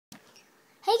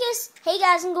Hey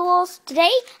guys and girls. Today,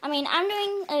 I'm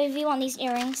doing a review on these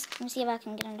earrings. Let me see if I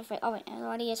can get them to fit. Oh wait, it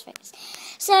already is fixed.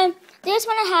 So, this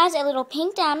one has a little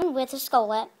pink diamond with a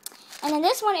skullet. And then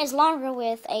this one is longer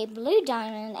with a blue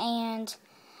diamond and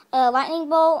a lightning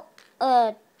bolt.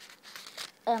 Wait,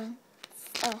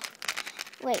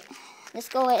 the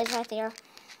skullet is right there.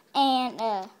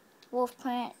 And, wolf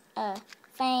print,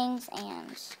 fangs,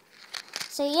 and...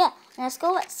 So yeah, let's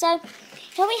go. So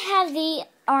here we have the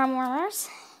arm warmers.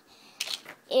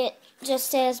 It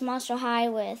just says Monster High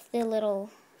with the little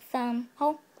thumb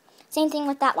hole. Same thing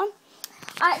with that one.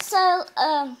 Alright, so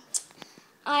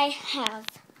I have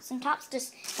some tops.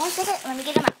 Just 1 second, let me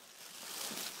get them out.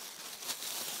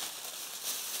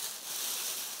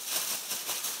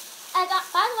 I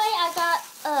got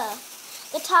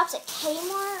the tops at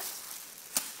Kmart,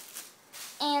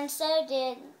 and so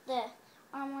did the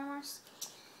arm warmers.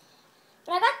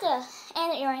 But I got the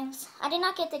earrings. I did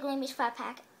not get the Gloom Beach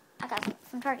 5-pack. I got them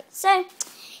from Target. So,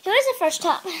 here's the first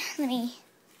top. Here,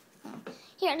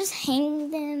 just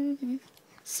hang them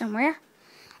somewhere.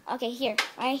 Okay, here.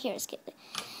 Right here. Let's get it.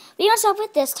 We gonna start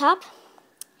with this top.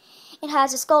 It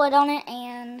has a skullet on it,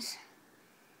 and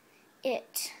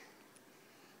it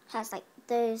has, like,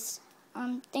 those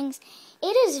things.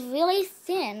 It is really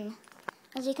thin,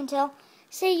 as you can tell.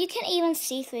 So, you can even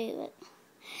see through it.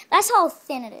 That's how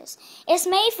thin it is. It's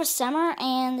made for summer,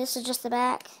 and this is just the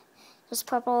back. Just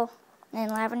purple and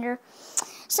lavender.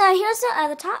 So here's the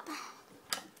other top.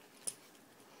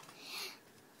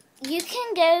 You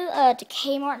can go to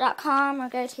Kmart.com or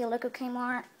go to your local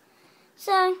Kmart.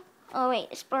 So, oh wait,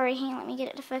 it's blurry. Hang on, let me get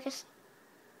it to focus.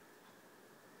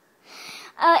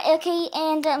 Okay,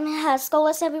 and it has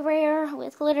skullets everywhere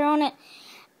with glitter on it.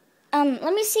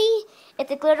 Let me see if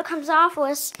the glitter comes off or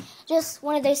it's just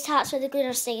one of those tops where the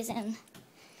glitter stays in.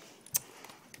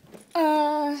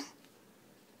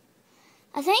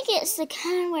 I think it's the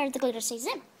kind where the glitter stays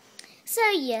in. So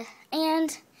yeah,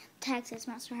 and tag says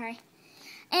Monster High.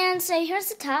 And so here's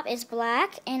the top. It's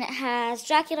black and it has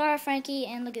Dracula, Frankie,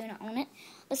 and Laguna on it.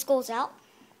 The skull's out.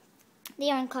 The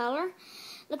own color.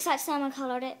 Looks like someone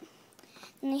colored it.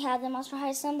 And they have the Monster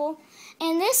High symbol.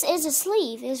 And this is a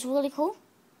sleeve. It's really cool.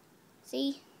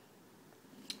 See?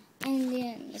 And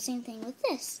then the same thing with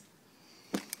this.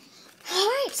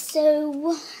 Alright,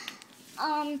 so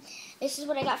this is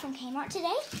what I got from Kmart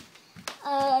today.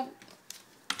 I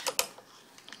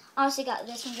also got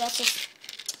this one just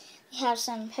they have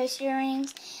some post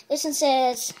earrings. This one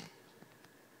says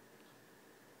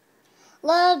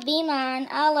Love, be mine,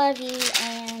 I love you,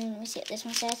 and let me see what this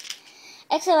one says.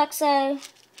 XOXO.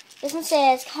 This one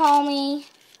says call me.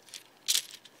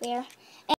 There.